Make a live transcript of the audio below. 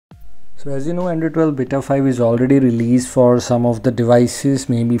So as you know, Android 12 Beta 5 is already released for some of the devices,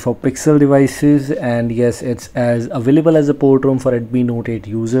 maybe for Pixel devices, and yes, it's as available as a port ROM for Redmi Note 8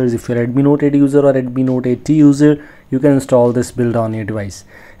 users. If you're a Redmi Note 8 user or Redmi Note 8T user, you can install this build on your device.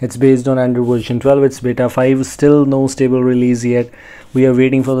 It's based on Android version 12, it's Beta 5, still no stable release yet. We are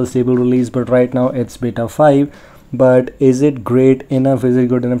waiting for the stable release, but right now it's Beta 5. But is it great enough? Is it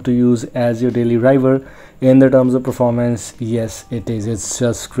good enough to use as your daily driver? In the terms of performance, yes, it is. It's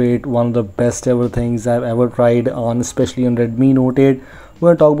just great. One of the best ever things I've ever tried on, especially on Redmi Note 8.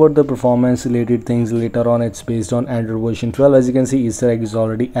 We're going to talk about the performance related things later on. It's based on Android version 12. As you can see, Easter egg is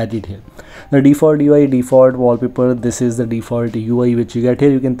already added here. The default UI, default wallpaper, this is the default UI which you get here.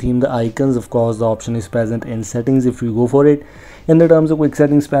 You can theme the icons. Of course, the option is present in settings if you go for it. In the terms of quick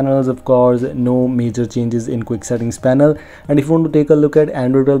settings panels, of course, no major changes in quick settings panel. And if you want to take a look at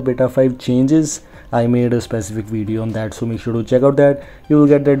Android 12 Beta 5 changes, I made a specific video on that, so make sure to check out that. You will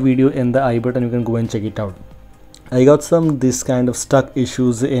get that video in the I button. You can go and check it out. I got some this kind of stuck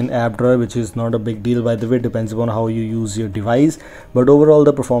issues in app drawer, which is not a big deal, by the way. Depends upon how you use your device, but overall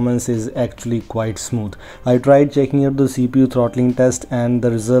the performance is actually quite smooth. I tried checking out the CPU throttling test and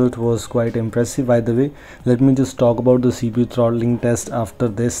the result was quite impressive, by the way. Let me just talk about the CPU throttling test after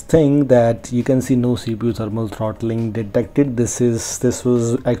this thing, that you can see no CPU thermal throttling detected. This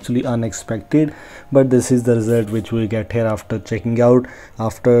was actually unexpected, but this is the result which we get here after checking out.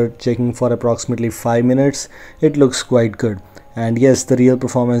 After checking for approximately 5 minutes, it looks quite good. And yes, the real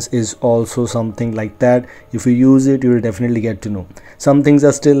performance is also something like that. If you use it, you will definitely get to know. Some things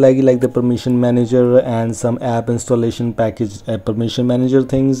are still laggy, like the permission manager and some app installation package, permission manager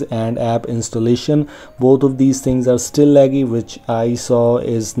things and app installation. Both of these things are still laggy, which I saw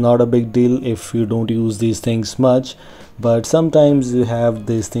is not a big deal if you don't use these things much. But sometimes you have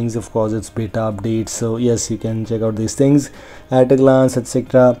these things. Of course, it's beta updates, so yes, you can check out these things at a glance,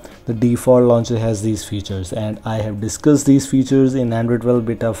 etc. The default launcher has these features, and I have discussed these features in Android 12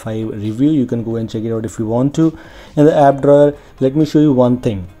 Beta 5 review. You can go and check it out if you want to. In the app drawer, let me show you one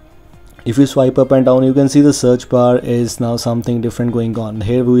thing. If you swipe up and down, you can see the search bar is now something different going on.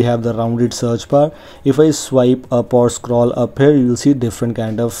 Here we have the rounded search bar. If I swipe up or scroll up here, you'll see different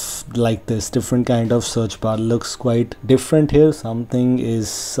kind of, like this, different kind of search bar. Looks quite different here. Something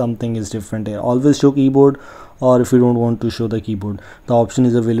is different here. Always show keyboard, or if you don't want to show the keyboard, the option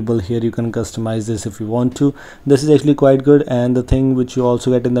is available here. You can customize this if you want to. This is actually quite good. And the thing which you also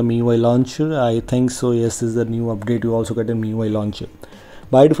get in the MIUI launcher, I think so, yes, this is the new update. You also get a MIUI launcher.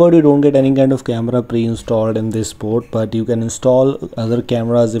 By default, you don't get any kind of camera pre-installed in this port, but you can install other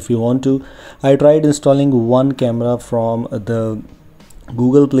cameras if you want to. I tried installing one camera from the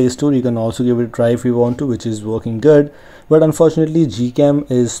Google Play Store. You can also give it a try if you want to, which is working good. But unfortunately, Gcam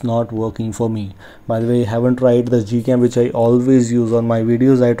is not working for me. By the way, I haven't tried the Gcam which I always use on my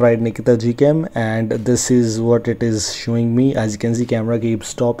videos. I tried Nikita Gcam, and this is what it is showing me. As you can see, camera keeps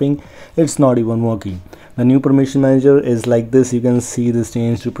stopping. It's not even working. The new permission manager is like this. You can see this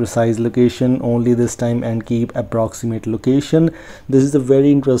change to precise location only this time and keep approximate location. This is a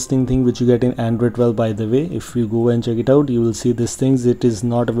very interesting thing which you get in Android 12, by the way. If you go and check it out, you will see these things. It is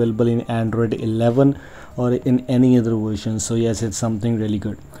not available in Android 11 or in any other version. So yes, it's something really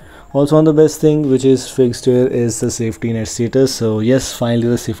good. Also, on the best thing which is fixed here is the safety net status. So yes, finally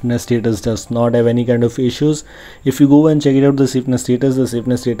the safety net status does not have any kind of issues. If you go and check it out, the safety net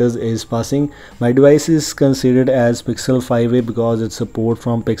status, is passing. My device is considered as Pixel 5a because it's a port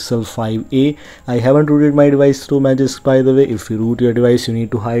from Pixel 5a. I haven't rooted my device through Magisk, by the way. If you root your device, you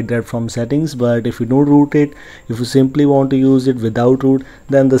need to hide that from settings. But if you don't root it, if you simply want to use it without root,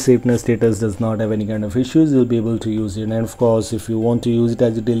 then the safety net status does not have any kind of issues. You'll be able to use it. And of course, if you want to use it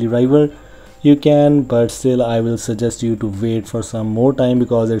as a daily driver, you can, but still I will suggest you to wait for some more time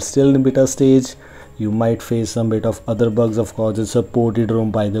because it's still in beta stage. You might face some bit of other bugs. Of course, it's a ported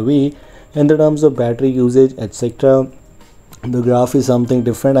ROM, by the way. In the terms of battery usage, etc., the graph is something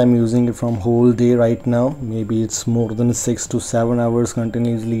different. I'm using it from whole day right now. Maybe it's more than 6 to 7 hours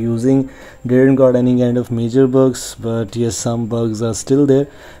continuously using. Didn't got any kind of major bugs, but yes, some bugs are still there.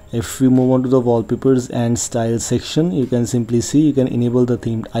 If we move on to the wallpapers and style section, you can simply see you can enable the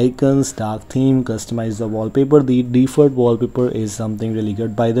themed icons, dark theme, customize the wallpaper. The default wallpaper is something really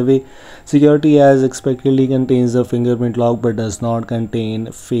good, by the way. Security, as expectedly, contains the fingerprint lock but does not contain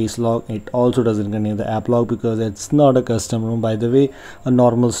face lock. It also doesn't contain the app lock because it's not a custom ROM, by the way. A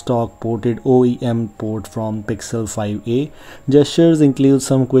normal stock ported OEM port from Pixel 5a. Gestures include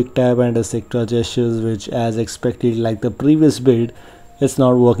some quick tap and etc gestures, which as expected, like the previous build, it's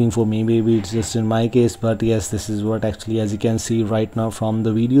not working for me. Maybe it's just in my case, but yes, this is what actually, as you can see right now from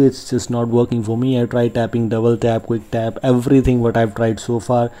the video, it's just not working for me. I tried tapping, double tap, quick tap, everything what I've tried so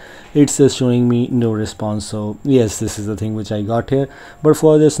far, it's just showing me no response. So yes, this is the thing which I got here, but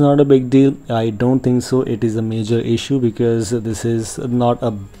for this, not a big deal. I don't think so it is a major issue, because this is not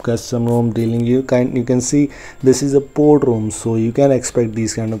a custom ROM dealing. You can see this is a port ROM, so you can expect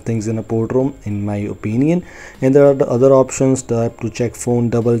these kind of things in a port ROM, in my opinion. And there are the other options, tap to check phone,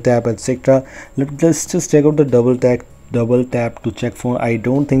 double tap, etc. Let's just check out the double tap to check phone. I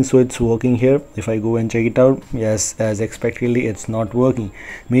don't think so it's working here. If I go and check it out, yes, as expectedly, it's not working.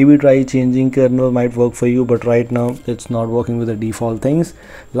 Maybe try changing kernel, might work for you, but right now it's not working with the default things.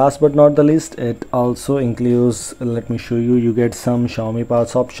 Last but not the least, it also includes, let me show you, you get some Xiaomi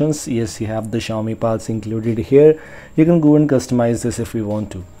parts options. Yes, you have the Xiaomi parts included here. You can go and customize this if you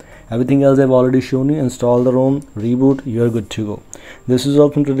want to. Everything else I've already shown you. Install the ROM, reboot, you're good to go. This is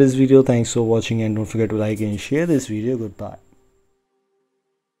all from today's video. Thanks for watching, and don't forget to like and share this video. Goodbye.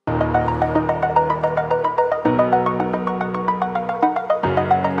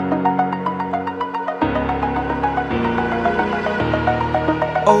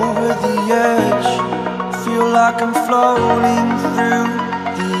 Over the edge, feel like I'm floating through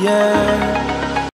the air.